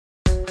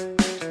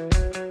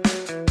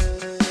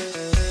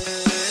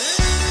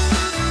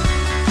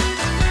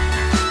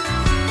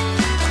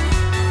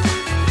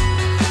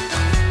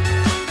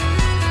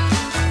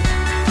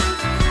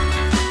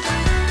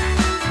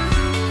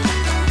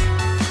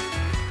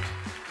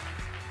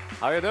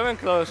How are you doing,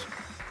 Klosh?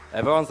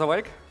 Everyone's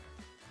awake?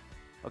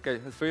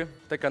 Okay, it's free.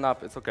 Take a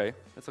nap. It's okay.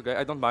 It's okay.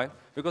 I don't mind.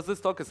 Because this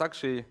talk is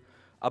actually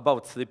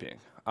about sleeping.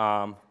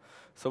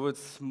 So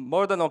it's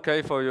more than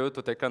okay for you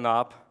to take a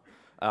nap.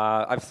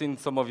 I've seen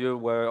some of you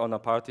were on a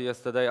party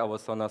yesterday. I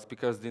was on a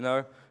speaker's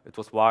dinner. It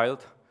was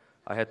wild.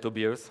 I had 2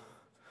 beers.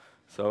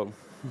 So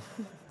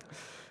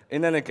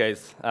in any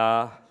case,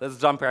 let's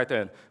jump right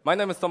in. My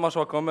name is Tomasz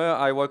Łakomy.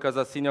 I work as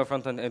a senior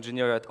front-end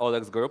engineer at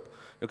Olex Group.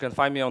 You can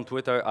find me on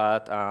Twitter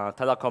at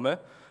Łakomy.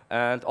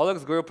 And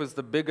Olex Group is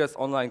the biggest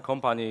online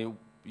company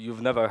you've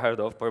never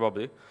heard of,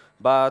 probably.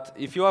 But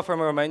if you are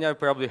from Romania, you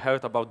probably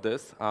heard about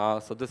this.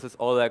 So this is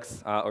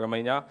Olex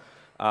Romania,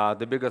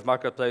 the biggest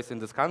marketplace in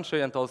this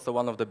country and also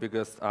one of the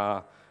biggest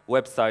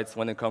websites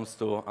when it comes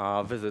to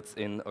visits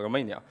in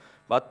Romania.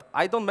 But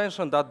I don't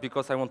mention that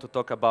because I want to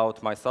talk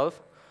about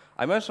myself.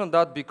 I mentioned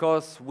that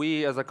because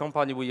we, as a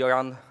company, we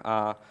run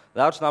a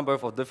large number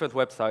of different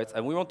websites,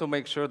 and we want to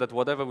make sure that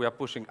whatever we are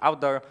pushing out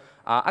there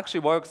actually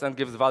works and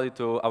gives value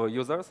to our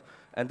users.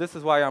 And this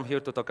is why I'm here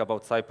to talk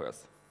about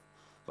Cypress.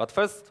 But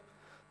first,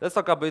 let's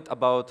talk a bit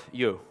about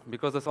you,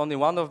 because there's only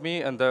one of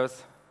me, and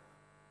there's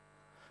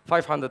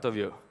 500 of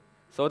you.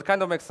 So it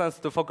kind of makes sense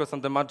to focus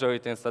on the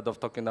majority instead of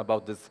talking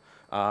about this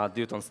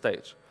dude on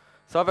stage.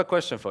 So I have a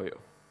question for you.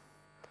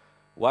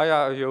 Why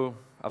are you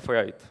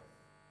afraid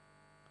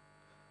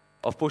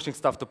of pushing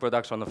stuff to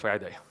production on a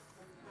Friday?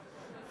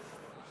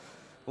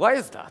 Why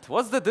is that?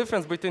 What's the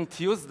difference between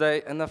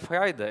Tuesday and a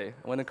Friday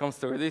when it comes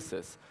to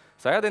releases?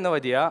 So I had no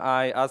idea.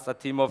 I asked a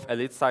team of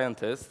elite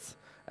scientists,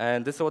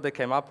 and this is what they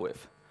came up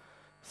with.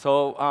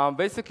 So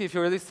basically, if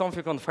you release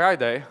something on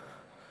Friday,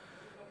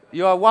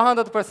 you are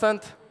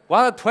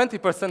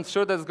 120%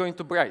 sure that it's going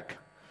to break.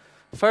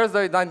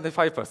 Thursday,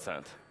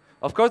 95%.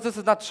 Of course, this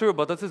is not true,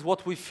 but this is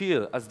what we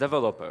feel as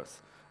developers.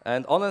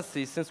 And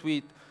honestly, since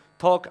we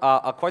talk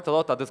quite a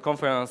lot at this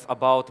conference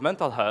about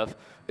mental health,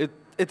 it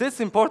is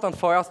important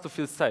for us to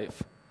feel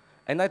safe.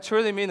 And I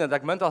truly mean it,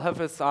 like mental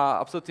health is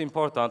absolutely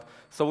important,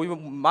 so we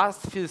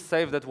must feel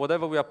safe that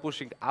whatever we are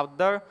pushing out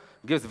there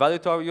gives value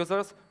to our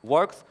users,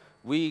 works,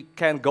 we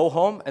can go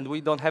home, and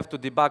we don't have to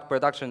debug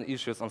production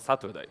issues on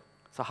Saturday.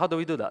 So how do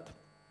we do that?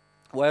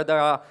 Well, there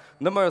are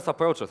numerous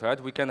approaches,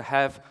 right? We can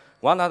have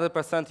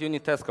 100%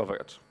 unit test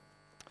coverage,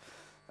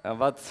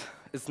 but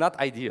it's not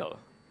ideal.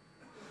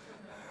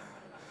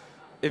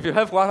 If you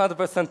have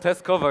 100%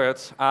 test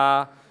coverage,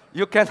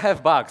 you can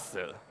have bugs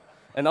still.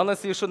 And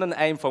honestly, you shouldn't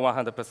aim for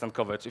 100%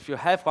 coverage. If you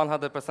have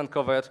 100%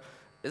 coverage,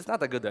 it's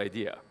not a good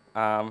idea.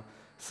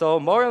 So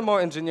more and more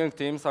engineering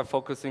teams are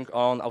focusing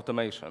on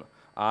automation,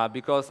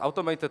 because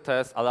automated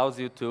tests allows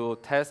you to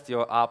test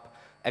your app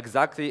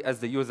exactly as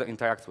the user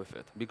interacts with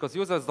it. Because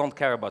users don't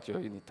care about your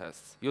unit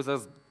tests.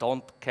 Users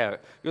don't care.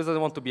 Users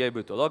want to be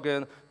able to log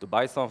in, to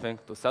buy something,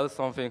 to sell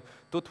something,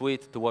 to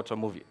tweet, to watch a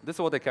movie. This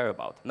is what they care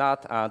about,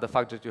 not the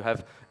fact that you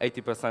have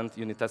 80%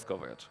 unit test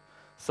coverage.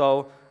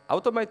 So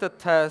automated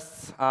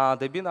tests,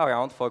 they've been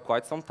around for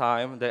quite some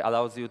time. They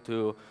allows you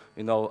to,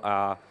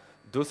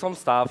 do some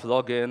stuff,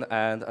 log in,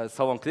 and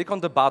so on. Click on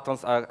the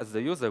buttons as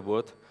the user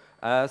would.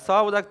 So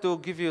I would like to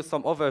give you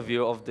some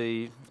overview of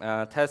the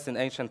tests in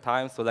ancient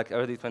times, so like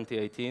early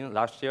 2018,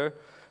 last year.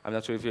 I'm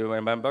not sure if you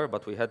remember,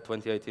 but we had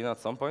 2018 at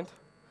some point.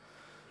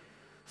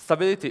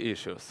 Stability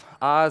issues.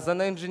 As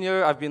an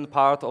engineer, I've been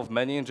part of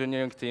many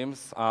engineering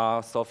teams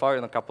so far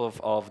in a couple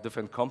of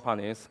different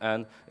companies,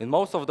 and in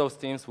most of those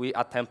teams, we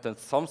attempted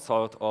some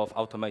sort of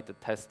automated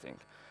testing.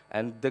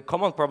 And the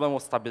common problem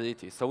was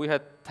stability. So we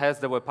had tests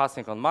that were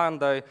passing on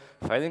Monday,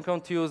 failing on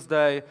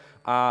Tuesday.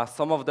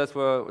 Some of those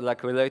were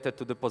like related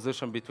to the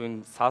position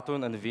between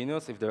Saturn and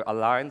Venus. If they're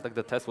aligned, like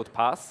the test would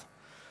pass.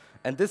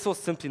 And this was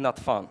simply not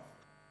fun.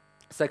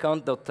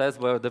 Second, the tests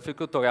were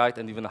difficult to write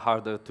and even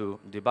harder to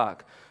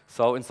debug.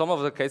 So in some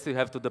of the cases, you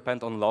have to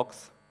depend on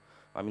logs.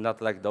 I mean,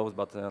 not like those,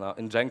 but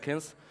in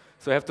Jenkins.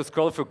 So you have to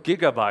scroll through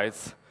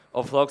gigabytes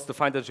of logs to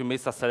find that you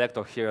missed a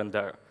selector here and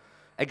there.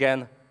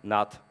 Again,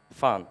 not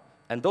fun.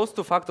 And those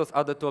two factors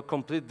added to a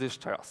complete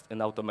distrust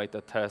in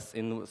automated tests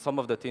in some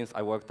of the teams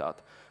I worked at.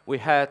 We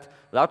had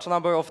a large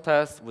number of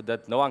tests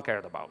that no one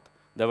cared about.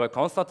 They were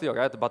constantly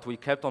read, but we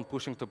kept on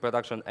pushing to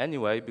production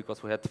anyway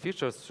because we had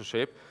features to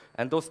ship,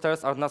 and those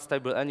tests are not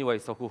stable anyway,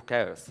 so who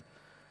cares?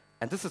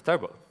 And this is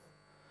terrible.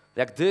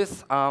 Like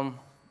this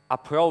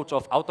approach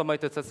of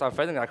automated tests are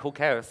failing, like who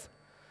cares?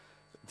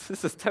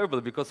 This is terrible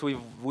because we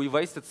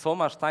wasted so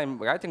much time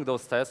writing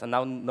those tests, and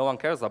now no one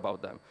cares about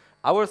them.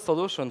 Our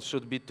solution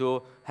should be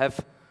to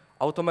have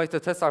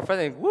automated tests are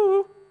failing.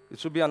 Woo! It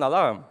should be an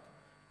alarm.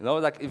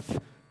 Like if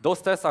those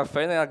tests are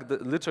failing, like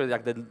literally,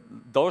 like the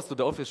doors to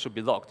the office should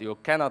be locked. You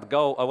cannot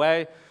go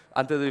away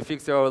until you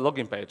fix your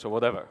login page or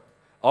whatever.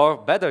 Or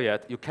better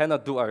yet, you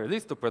cannot do a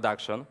release to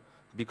production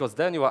because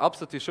then you are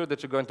absolutely sure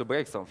that you're going to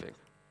break something.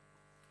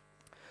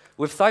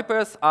 With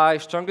Cypress, I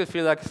strongly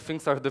feel like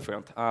things are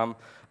different.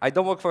 I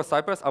don't work for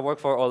Cypress, I work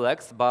for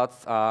Olex,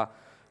 but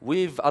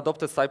we've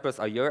adopted Cypress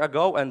a year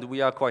ago, and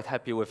we are quite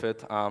happy with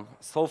it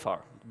so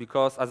far.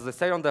 Because as they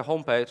say on the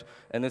homepage,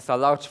 and it's a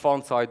large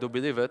font, so I do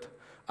believe it,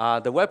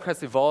 the web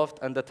has evolved,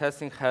 and the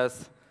testing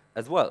has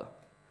as well.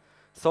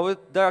 So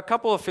there are a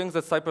couple of things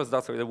that Cypress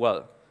does really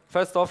well.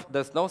 First off,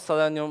 there's no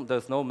Selenium,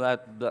 there's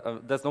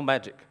no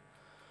magic.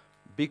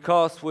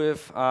 Because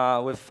with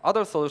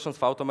other solutions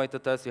for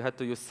automated tests, you had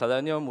to use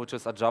Selenium, which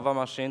is a Java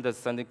machine that's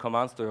sending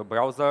commands to your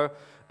browser,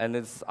 and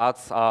it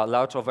adds a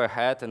large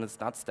overhead, and it's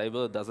not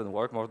stable. It doesn't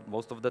work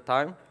most of the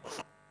time.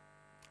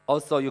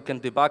 Also, you can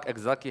debug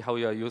exactly how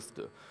you are used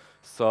to.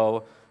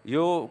 So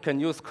you can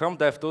use Chrome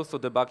DevTools to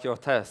debug your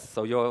tests.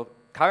 So your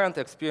current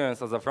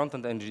experience as a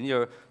front-end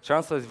engineer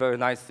translates very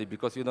nicely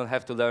because you don't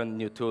have to learn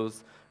new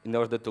tools in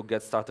order to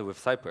get started with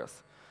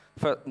Cypress.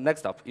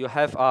 Next up, you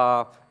have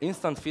an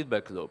instant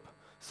feedback loop.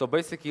 So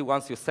basically,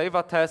 once you save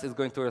a test, it's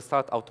going to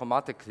restart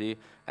automatically,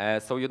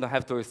 so you don't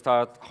have to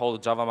restart whole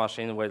Java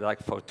machine where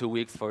like for 2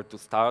 weeks for it to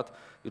start.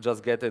 You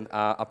just get it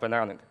up and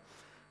running.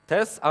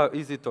 Tests are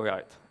easy to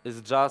write.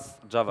 It's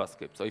just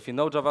JavaScript. So if you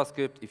know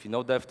JavaScript, if you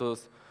know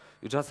DevTools,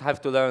 you just have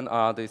to learn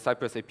the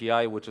Cypress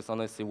API, which is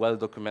honestly well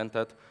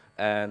documented,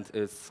 and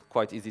it's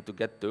quite easy to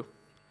get to.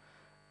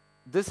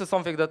 This is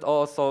something that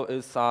also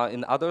is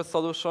in other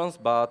solutions,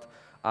 but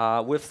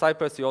with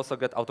Cypress, you also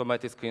get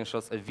automated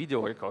screenshots and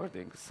video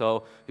recording.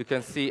 So you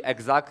can see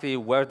exactly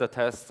where the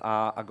tests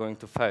are going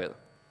to fail.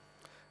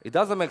 It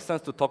doesn't make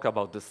sense to talk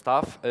about this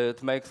stuff.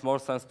 It makes more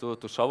sense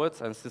to show it.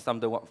 And since I'm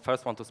the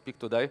first one to speak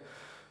today,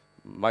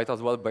 might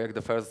as well break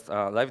the first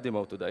live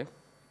demo today.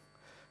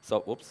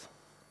 So, oops.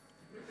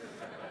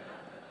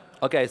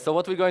 OK, so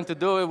what we're going to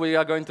do, we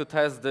are going to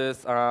test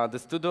this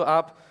to-do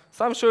app.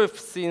 So I'm sure you've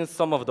seen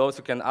some of those.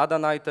 You can add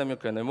an item. You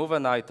can remove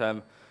an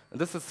item.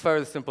 And this is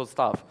fairly simple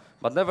stuff.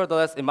 But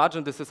nevertheless,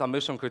 imagine this is a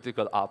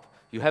mission-critical app.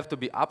 You have to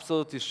be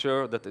absolutely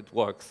sure that it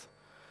works.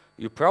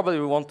 You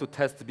probably want to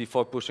test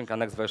before pushing a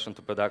next version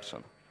to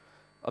production.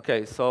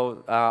 OK,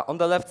 so on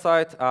the left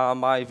side,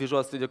 my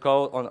Visual Studio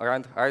Code. On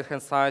the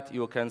right-hand side,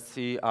 you can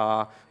see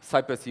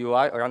Cypress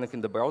UI running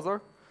in the browser.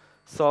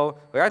 So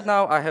right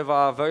now, I have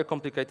a very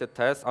complicated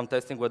test. I'm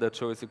testing whether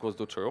true is equals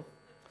to true.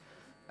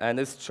 And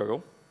it's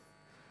true.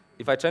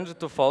 If I change it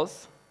to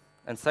false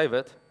and save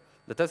it,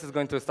 the test is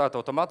going to start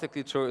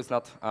automatically. True is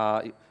not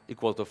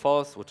equal to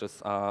false, which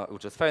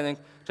is failing.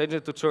 Change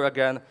it to true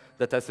again,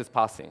 the test is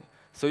passing.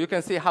 So you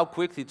can see how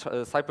quickly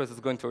Cypress is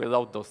going to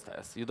reload those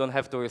tests. You don't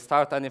have to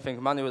restart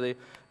anything manually.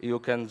 You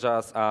can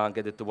just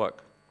get it to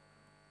work.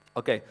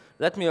 OK,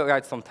 let me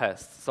write some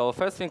tests. So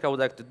first thing I would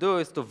like to do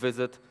is to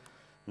visit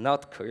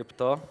not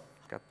crypto.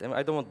 God damn it,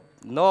 I don't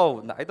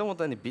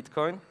want any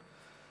Bitcoin.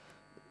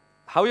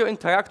 How you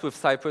interact with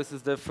Cypress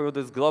is through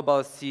this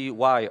global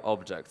CY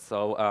object.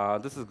 So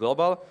this is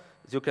global.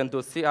 You can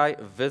do CI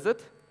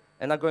visit,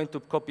 and I'm going to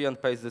copy and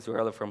paste this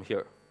URL from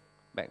here.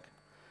 Bang.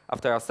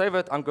 After I save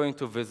it, I'm going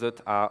to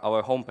visit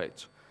our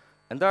homepage.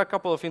 And there are a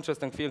couple of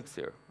interesting things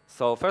here.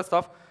 So first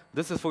off,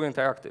 this is fully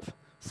interactive.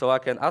 So I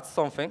can add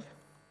something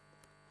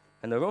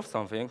and remove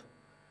something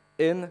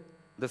in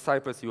the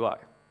Cypress UI.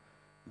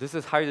 This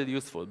is highly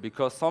useful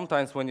because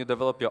sometimes when you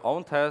develop your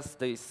own tests,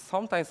 they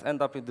sometimes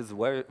end up in this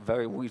very,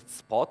 very weird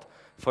spot.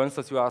 For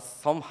instance, you are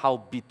somehow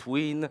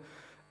between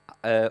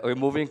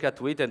removing a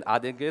tweet and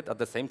adding it at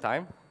the same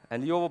time.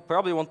 And you will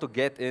probably want to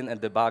get in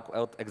and debug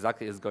what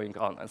exactly is going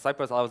on. And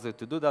Cypress allows you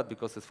to do that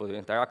because it's fully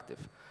interactive.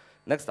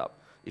 Next up,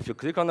 if you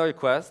click on a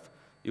request,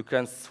 you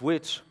can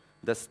switch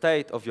the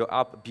state of your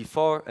app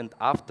before and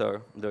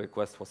after the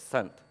request was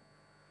sent,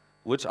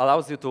 which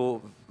allows you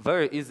to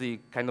very easily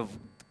kind of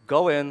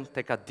go in,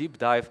 take a deep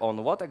dive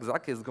on what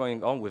exactly is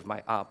going on with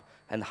my app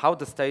and how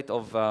the state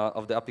of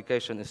the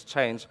application is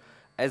changed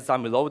as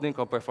I'm loading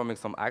or performing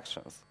some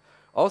actions.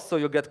 Also,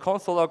 you get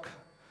console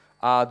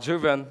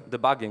log-driven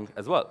debugging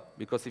as well,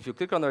 because if you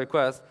click on a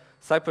request,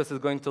 Cypress is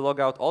going to log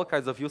out all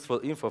kinds of useful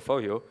info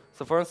for you.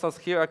 So for instance,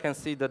 here I can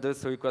see that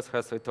this request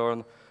has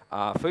returned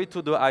 3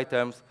 to-do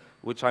items,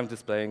 which I'm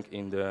displaying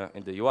in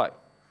the UI.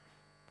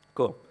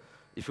 Cool.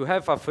 If you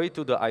have 3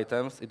 to-do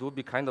items, it would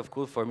be kind of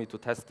cool for me to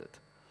test it.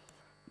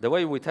 The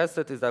way we test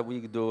it is that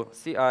we do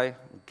CI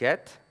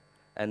get,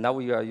 and now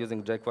we are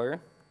using jQuery.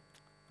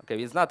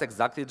 OK, it's not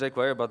exactly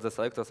jQuery, but the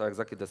selectors are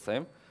exactly the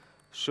same.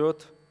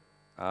 Should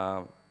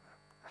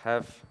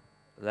have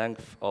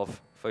length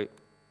of 3.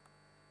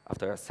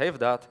 After I save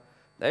that,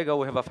 there you go,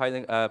 we have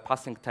a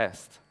passing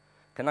test.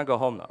 Can I go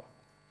home now?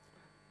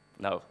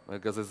 No,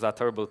 because it's a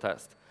terrible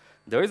test.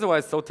 The reason why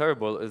it's so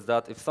terrible is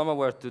that if someone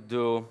were to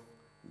do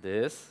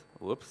this,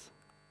 whoops,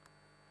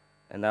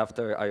 and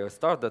after I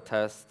restart the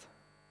test,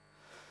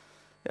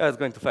 yeah, it's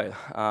going to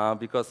fail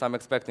because I'm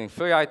expecting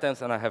 3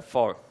 items and I have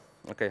 4.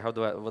 OK, what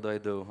do I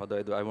do? What do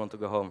I do? I want to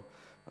go home.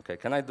 OK,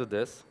 can I do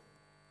this?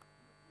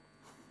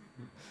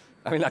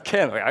 I mean, I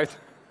can, right?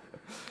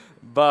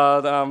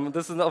 But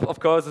this is, of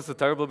course, this is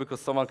terrible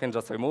because someone can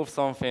just remove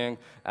something,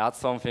 add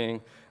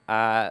something.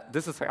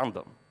 This is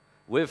random.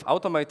 With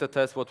automated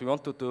tests, what we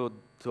want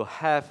to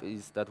have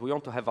is that we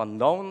want to have a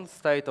known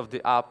state of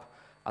the app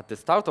at the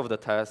start of the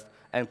test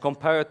and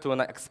compare it to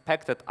an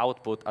expected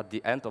output at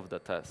the end of the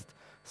test.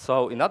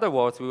 So in other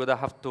words, we would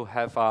have to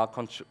have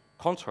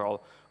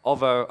control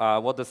over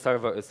what the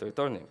server is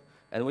returning.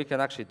 And we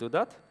can actually do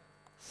that.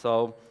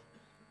 So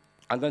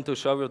I'm going to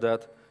show you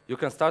that you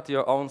can start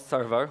your own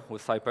server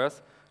with Cypress.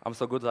 I'm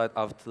so good at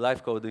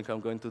live coding, I'm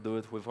going to do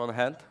it with one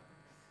hand.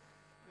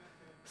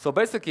 So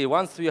basically,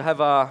 once you have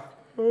a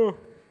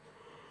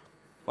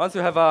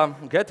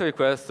GET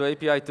request to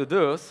API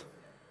to-dos,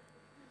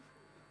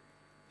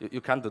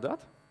 you can't do that?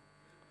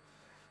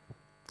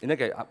 In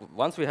okay,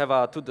 once we have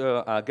a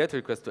GET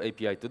request to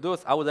API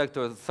to-dos, I would like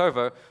the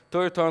server to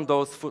return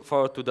those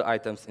 4 to-do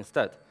items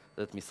instead.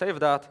 Let me save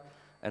that.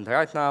 And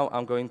right now,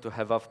 I'm going to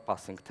have a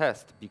passing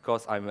test,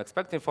 because I'm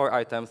expecting 4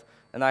 items,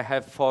 and I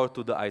have 4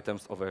 to-do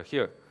items over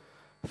here.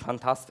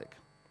 Fantastic.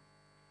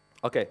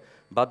 OK,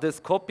 but this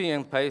copy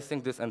and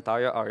pasting this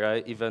entire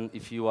array, even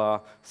if you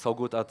are so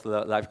good at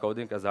live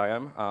coding as I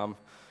am,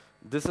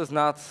 this is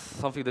not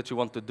something that you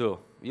want to do.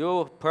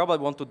 You probably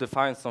want to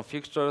define some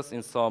fixtures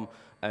in some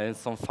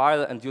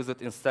file and use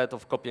it instead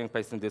of copying and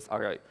pasting this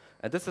array.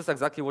 And this is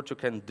exactly what you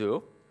can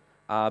do,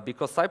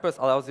 because Cypress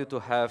allows you to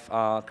have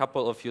a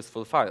couple of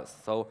useful files.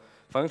 So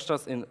for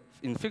instance,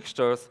 in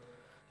fixtures,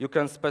 you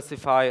can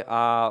specify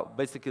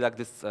basically like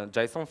this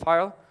JSON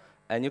file,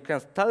 and you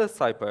can tell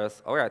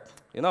Cypress, all right,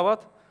 you know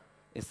what?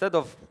 Instead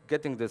of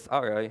getting this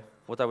array,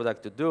 what I would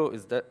like to do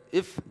is that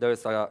if there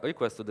is a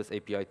request to this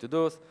API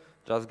to-dos,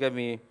 just give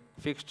me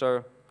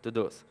fixture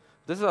to-dos.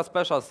 This is a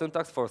special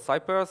syntax for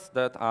Cypress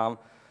that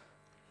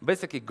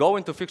basically go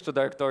into fixture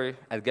directory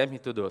and get me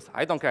to-dos.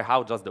 I don't care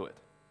how, just do it.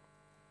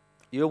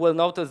 You will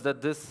notice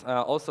that this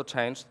also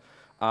changed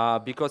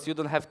because you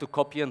don't have to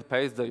copy and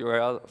paste the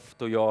URL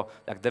to your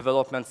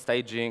development,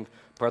 staging,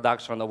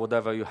 production, or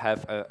whatever you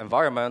have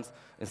environments.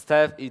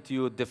 Instead,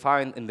 you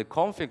define in the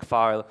config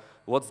file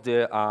what's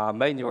the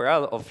main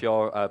URL of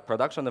your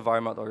production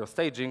environment or your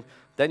staging.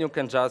 Then you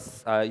can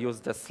just use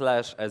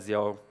the / as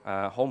your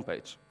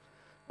homepage.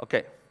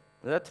 OK,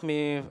 let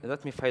me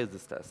fail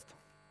this test.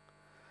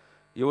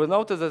 You will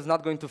notice that it's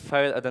not going to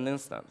fail at an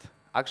instant.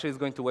 Actually, it's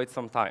going to wait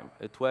some time.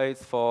 It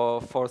waits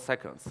for 4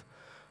 seconds.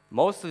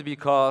 Mostly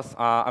because,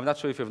 I'm not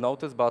sure if you've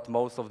noticed, but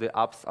most of the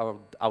apps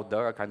out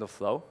there are kind of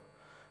slow.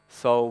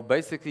 So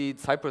basically,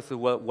 Cypress is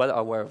well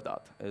aware of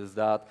that, is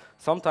that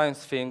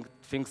sometimes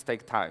things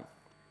take time.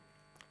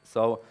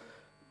 So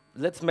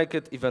let's make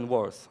it even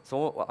worse.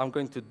 So I'm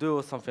going to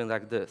do something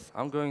like this.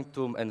 I'm going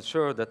to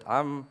ensure that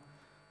I'm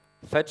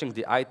fetching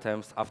the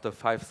items after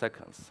 5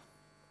 seconds.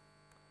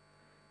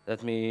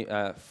 Let me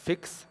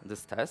fix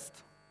this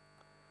test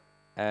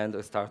and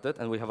restart it,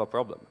 and we have a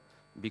problem.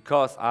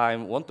 Because I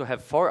want to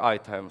have 4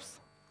 items,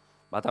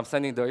 but I'm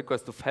sending the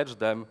request to fetch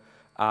them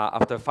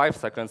after 5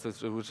 seconds,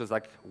 which is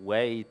like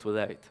way too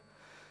late.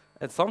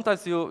 And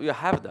sometimes you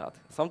have that.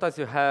 Sometimes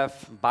you have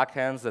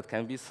backends that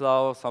can be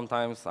slow.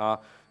 Sometimes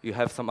you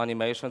have some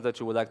animations that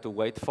you would like to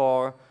wait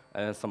for,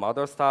 and some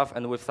other stuff.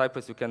 And with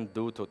Cypress, you can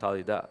do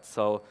totally that.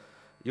 So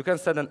you can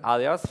set an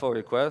alias for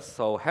requests.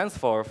 So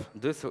henceforth,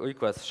 this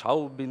request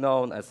shall be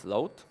known as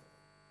load.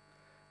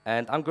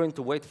 And I'm going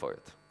to wait for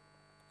it.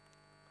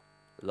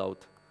 Load.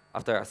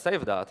 After I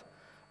save that,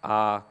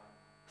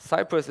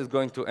 Cypress is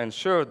going to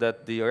ensure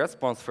that the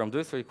response from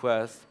this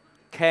request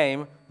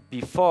came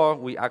before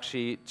we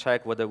actually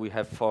check whether we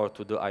have 4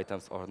 to-do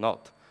items or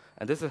not.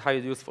 And this is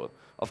highly useful.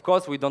 Of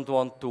course, we don't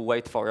want to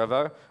wait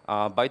forever.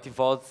 By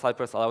default,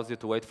 Cypress allows you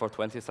to wait for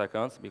 20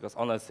 seconds, because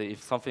honestly,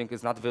 if something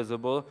is not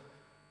visible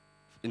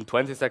in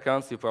 20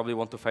 seconds, you probably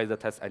want to fail the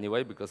test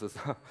anyway, because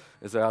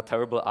it's a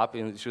terrible app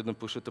and you shouldn't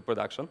push it to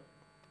production.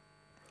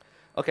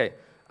 OK.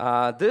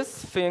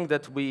 This thing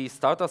that we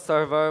start a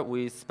server,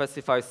 we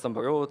specify some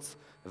routes,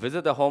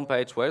 visit the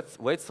homepage,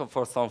 wait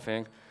for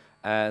something,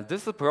 and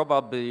this is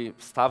probably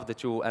stuff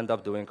that you end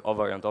up doing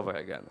over and over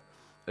again.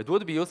 It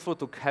would be useful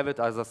to have it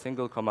as a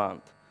single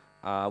command.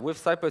 With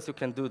Cypress, you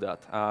can do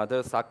that.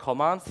 There's a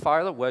commands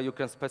file where you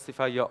can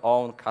specify your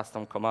own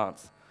custom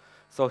commands.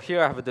 So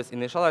here I have this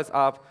initialize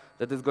app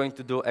that is going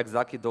to do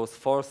exactly those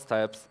 4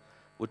 steps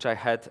which I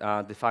had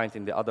defined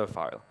in the other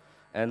file.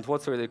 And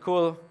what's really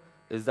cool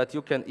is that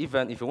you can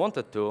even, if you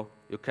wanted to,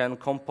 you can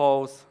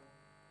compose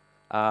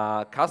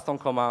custom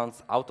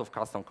commands out of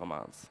custom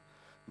commands.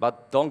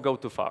 But don't go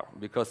too far,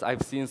 because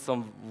I've seen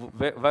some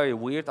very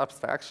weird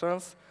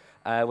abstractions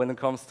when it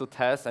comes to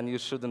tests, and you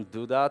shouldn't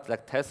do that.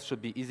 Like, tests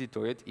should be easy to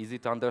read, easy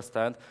to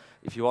understand.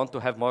 If you want to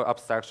have more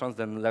abstractions,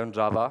 then learn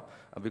Java,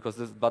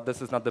 but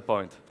this is not the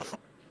point.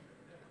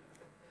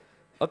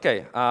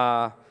 OK,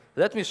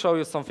 let me show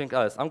you something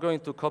else. I'm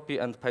going to copy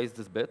and paste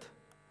this bit,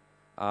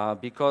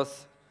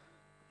 because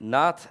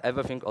not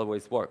everything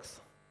always works.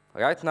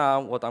 Right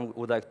now, what I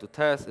would like to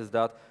test is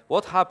that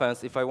what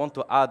happens if I want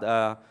to add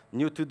a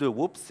new to-do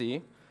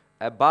whoopsie,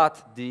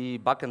 but the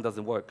backend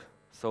doesn't work.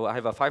 So I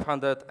have a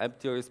 500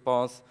 empty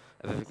response,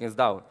 everything is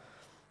down.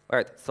 All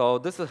right, so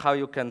this is how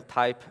you can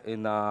type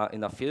in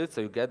a field.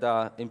 So you get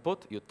the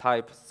input, you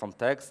type some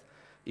text.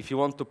 If you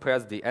want to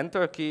press the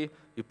enter key,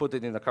 you put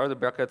it in the curly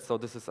bracket. So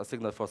this is a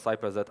signal for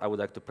Cypress that I would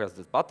like to press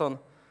this button.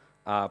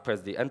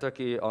 Press the enter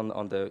key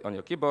on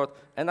your keyboard.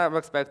 And I'm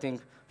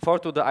expecting 4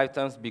 to-do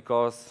items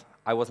because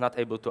I was not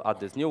able to add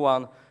this new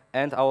one.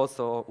 And I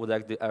also would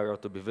like the error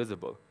to be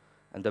visible.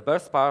 And the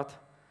best part,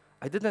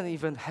 I didn't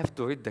even have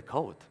to read the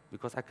code,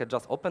 because I could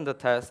just open the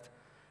test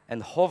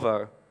and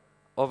hover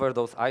over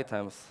those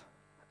items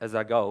as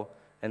I go,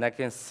 and I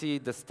can see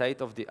the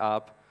state of the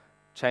app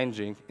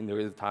changing in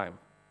real time.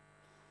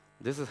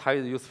 This is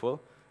highly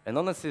useful, and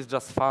honestly, it's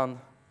just fun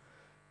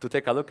to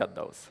take a look at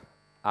those.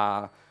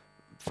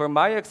 From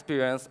my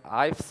experience,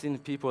 I've seen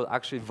people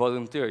actually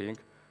volunteering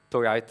to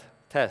write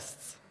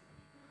tests.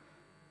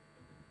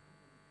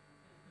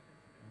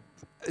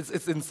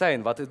 It's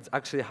insane, but it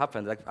actually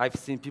happened. Like, I've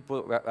seen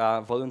people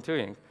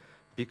volunteering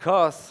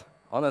because,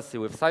 honestly,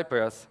 with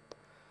Cypress,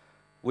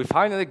 we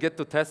finally get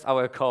to test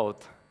our code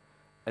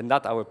and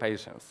not our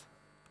patience.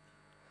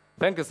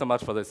 Thank you so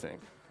much for listening.